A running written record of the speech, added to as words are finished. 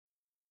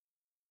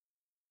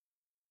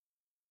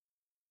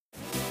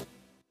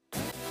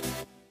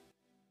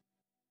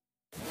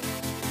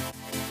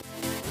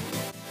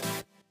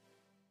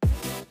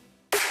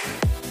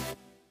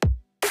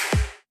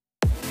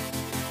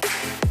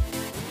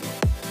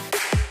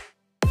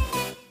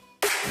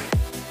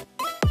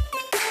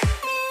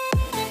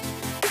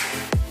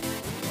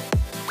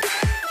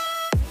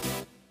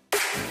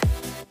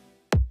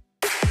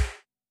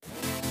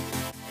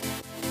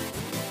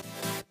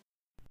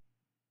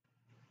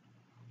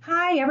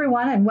Hi,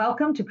 everyone, and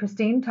welcome to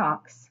Christine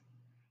Talks,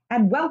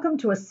 and welcome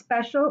to a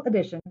special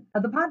edition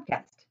of the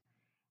podcast.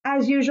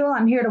 As usual,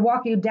 I'm here to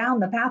walk you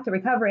down the path to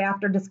recovery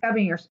after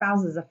discovering your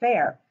spouse's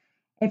affair.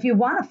 If you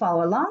want to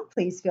follow along,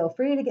 please feel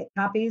free to get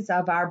copies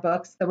of our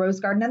books, The Rose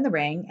Garden and the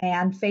Ring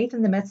and Faith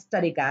in the Myth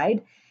Study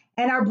Guide,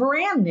 and our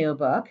brand new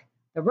book,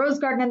 The Rose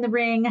Garden and the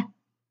Ring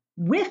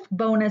with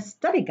Bonus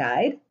Study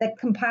Guide, that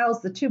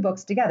compiles the two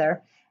books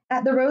together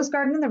at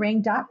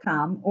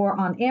therosegardenandthering.com or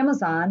on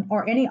Amazon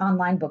or any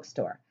online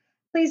bookstore.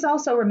 Please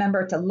also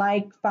remember to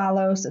like,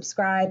 follow,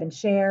 subscribe, and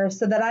share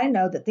so that I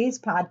know that these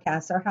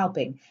podcasts are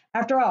helping.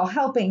 After all,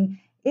 helping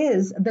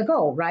is the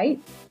goal, right?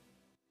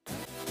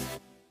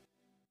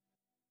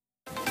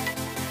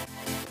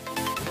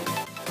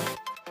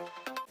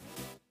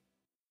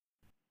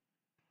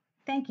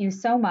 Thank you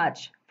so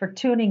much for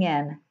tuning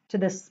in to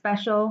this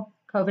special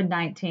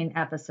COVID-19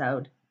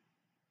 episode.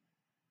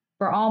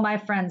 For all my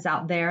friends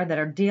out there that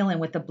are dealing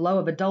with the blow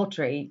of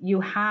adultery,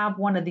 you have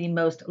one of the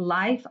most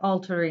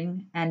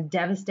life-altering and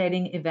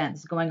devastating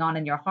events going on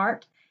in your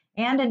heart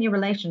and in your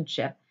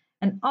relationship.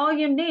 And all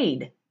you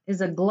need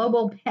is a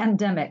global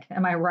pandemic.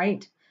 Am I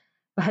right?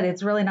 But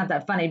it's really not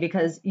that funny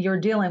because you're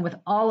dealing with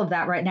all of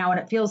that right now and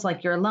it feels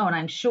like you're alone,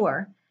 I'm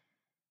sure.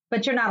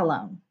 But you're not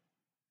alone.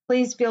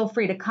 Please feel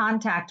free to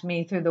contact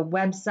me through the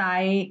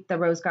website, The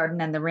Rose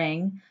Garden and the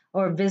Ring,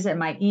 or visit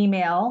my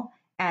email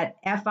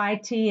at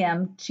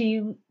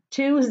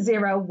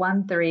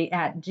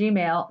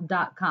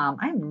fitm2013@gmail.com.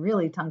 I'm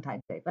really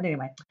tongue-tied today, but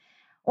anyway.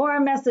 Or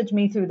message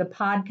me through the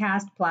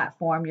podcast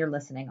platform you're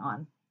listening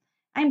on.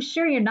 I'm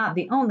sure you're not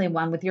the only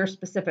one with your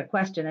specific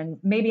question, and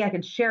maybe I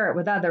could share it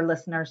with other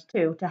listeners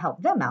too to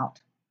help them out.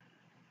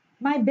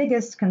 My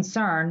biggest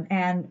concern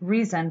and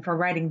reason for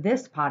writing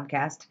this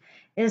podcast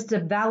is to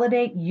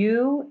validate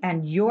you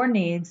and your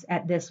needs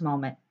at this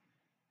moment.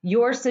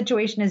 Your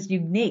situation is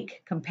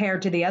unique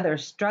compared to the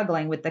others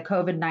struggling with the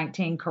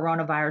COVID-19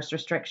 coronavirus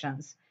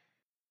restrictions.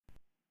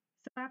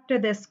 So after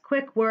this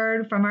quick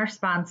word from our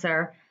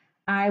sponsor,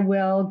 I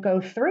will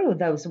go through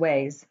those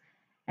ways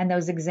and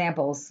those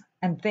examples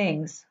and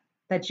things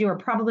that you are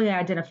probably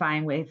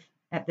identifying with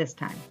at this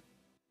time.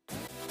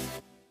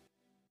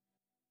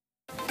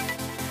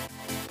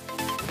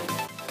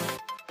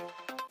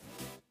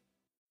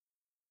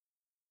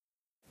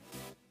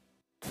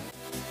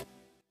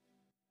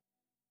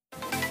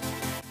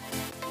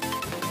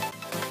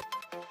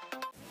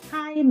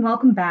 Hi, and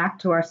welcome back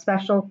to our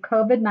special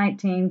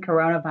COVID-19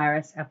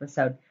 coronavirus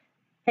episode.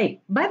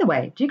 Hey, by the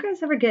way, do you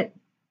guys ever get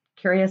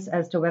curious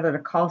as to whether to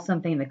call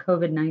something the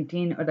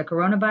COVID-19 or the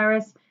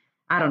coronavirus?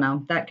 I don't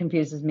know, that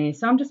confuses me,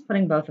 so I'm just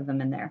putting both of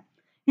them in there.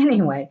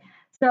 Anyway,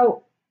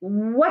 so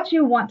what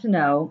you want to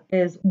know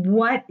is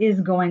what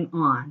is going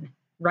on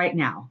right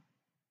now.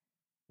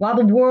 While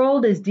the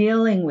world is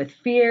dealing with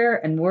fear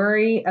and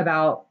worry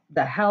about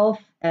the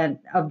health and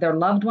of their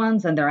loved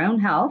ones and their own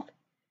health,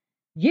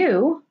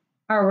 you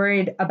are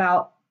worried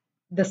about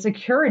the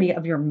security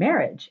of your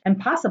marriage and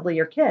possibly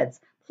your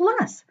kids,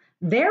 plus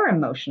their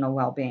emotional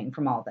well-being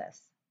from all this.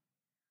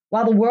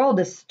 While the world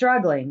is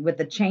struggling with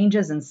the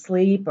changes in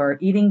sleep or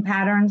eating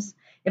patterns,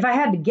 if I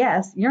had to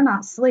guess, you're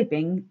not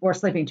sleeping or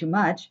sleeping too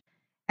much.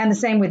 And the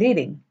same with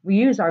eating. We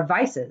use our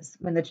vices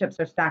when the chips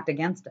are stacked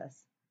against us.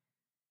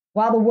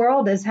 While the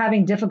world is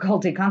having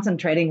difficulty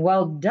concentrating,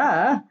 well,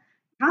 duh,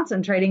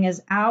 concentrating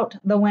is out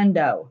the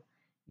window.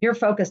 You're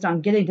focused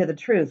on getting to the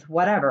truth,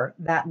 whatever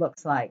that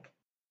looks like.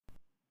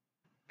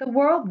 The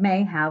world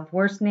may have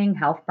worsening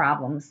health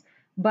problems,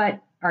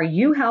 but are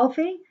you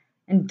healthy?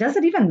 And does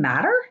it even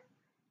matter?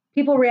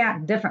 People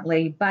react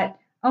differently, but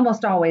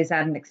almost always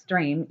at an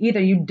extreme.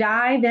 Either you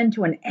dive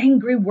into an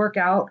angry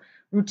workout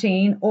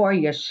routine or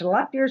you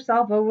schlep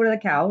yourself over to the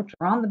couch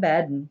or on the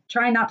bed and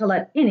try not to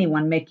let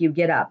anyone make you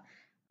get up.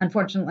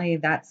 Unfortunately,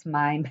 that's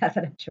my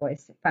method of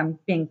choice, if I'm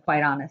being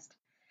quite honest.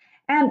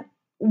 And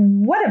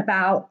what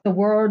about the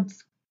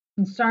world's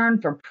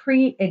concern for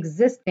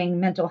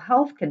pre-existing mental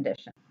health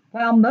conditions?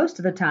 Well, most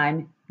of the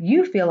time,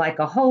 you feel like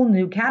a whole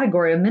new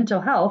category of mental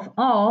health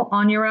all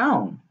on your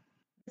own.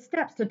 The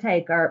steps to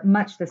take are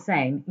much the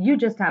same. You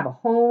just have a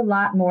whole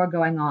lot more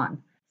going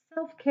on.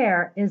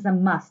 Self-care is a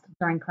must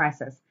during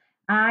crisis.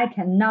 I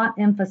cannot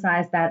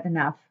emphasize that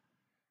enough.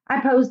 I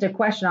posed a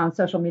question on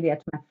social media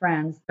to my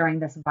friends during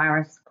this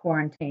virus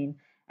quarantine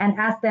and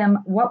asked them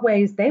what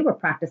ways they were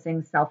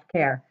practicing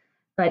self-care.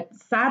 But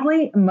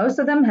sadly, most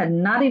of them had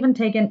not even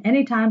taken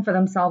any time for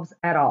themselves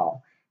at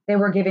all. They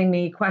were giving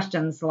me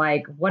questions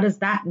like, what does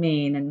that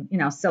mean? And,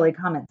 silly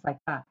comments like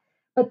that.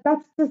 But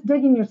that's just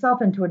digging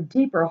yourself into a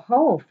deeper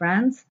hole,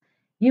 friends.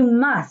 You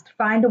must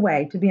find a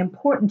way to be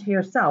important to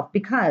yourself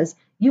because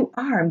you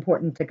are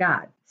important to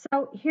God.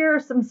 So here are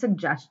some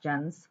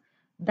suggestions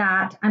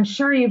that I'm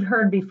sure you've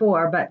heard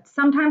before, but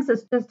sometimes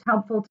it's just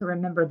helpful to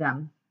remember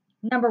them.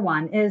 Number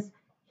one is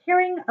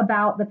hearing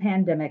about the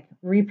pandemic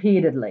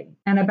repeatedly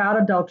and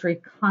about adultery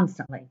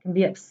constantly can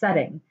be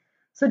upsetting.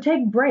 So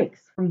take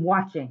breaks from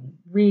watching,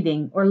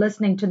 reading, or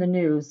listening to the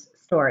news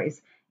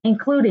stories,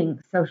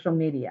 including social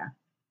media.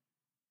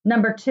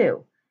 Number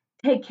two,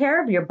 take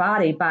care of your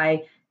body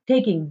by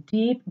taking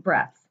deep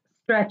breaths,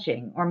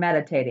 stretching or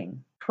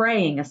meditating,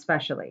 praying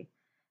especially.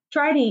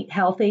 Try to eat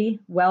healthy,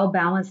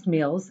 well-balanced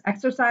meals,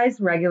 exercise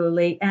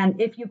regularly,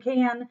 and if you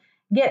can,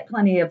 get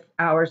plenty of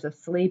hours of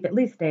sleep, at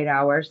least 8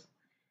 hours.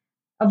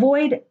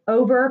 Avoid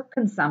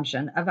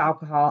overconsumption of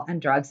alcohol and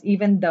drugs,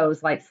 even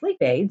those like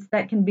sleep aids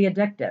that can be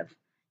addictive.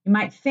 You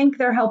might think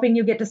they're helping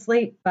you get to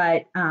sleep,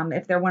 but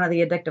if they're one of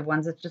the addictive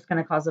ones, it's just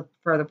going to cause a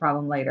further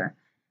problem later.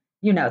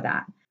 You know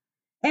that.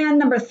 And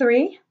number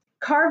 3,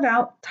 carve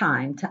out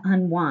time to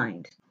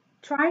unwind.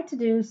 Try to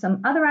do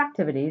some other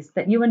activities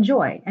that you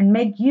enjoy and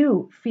make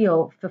you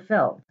feel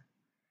fulfilled.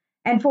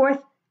 And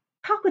fourth,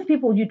 talk with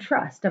people you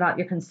trust about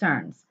your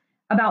concerns,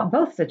 about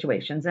both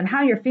situations and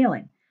how you're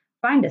feeling.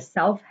 Find a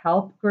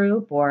self-help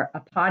group or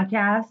a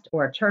podcast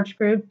or a church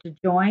group to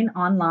join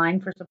online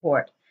for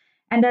support.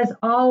 And as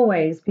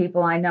always,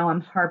 people, I know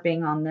I'm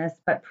harping on this,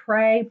 but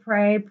pray,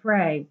 pray,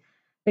 pray.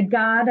 The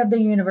God of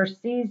the universe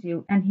sees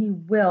you and he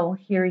will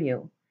hear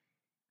you.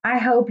 I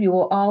hope you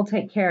will all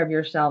take care of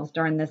yourselves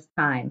during this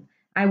time.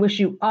 I wish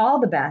you all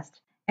the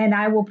best, and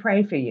I will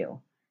pray for you.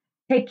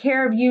 Take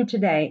care of you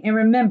today, and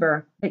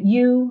remember that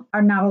you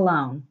are not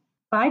alone.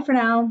 Bye for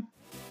now.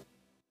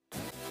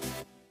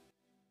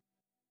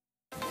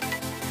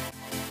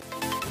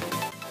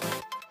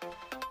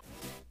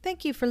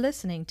 Thank you for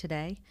listening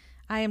today.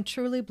 I am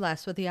truly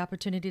blessed with the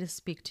opportunity to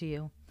speak to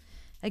you.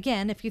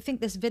 Again, if you think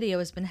this video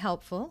has been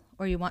helpful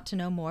or you want to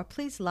know more,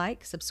 please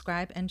like,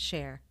 subscribe, and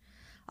share.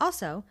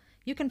 Also,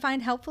 you can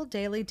find helpful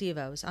daily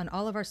devos on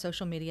all of our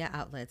social media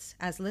outlets,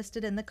 as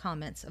listed in the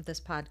comments of this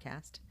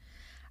podcast.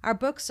 Our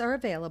books are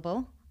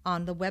available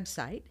on the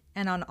website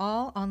and on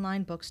all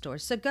online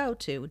bookstores, so go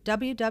to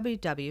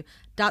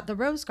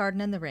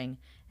www.therosegardenandthering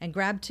and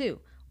grab 2,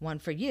 one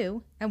for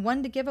you and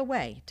one to give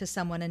away to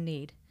someone in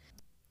need.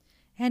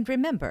 And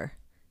remember,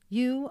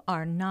 you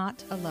are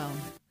not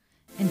alone.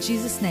 In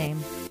Jesus'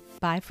 name,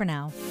 bye for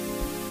now.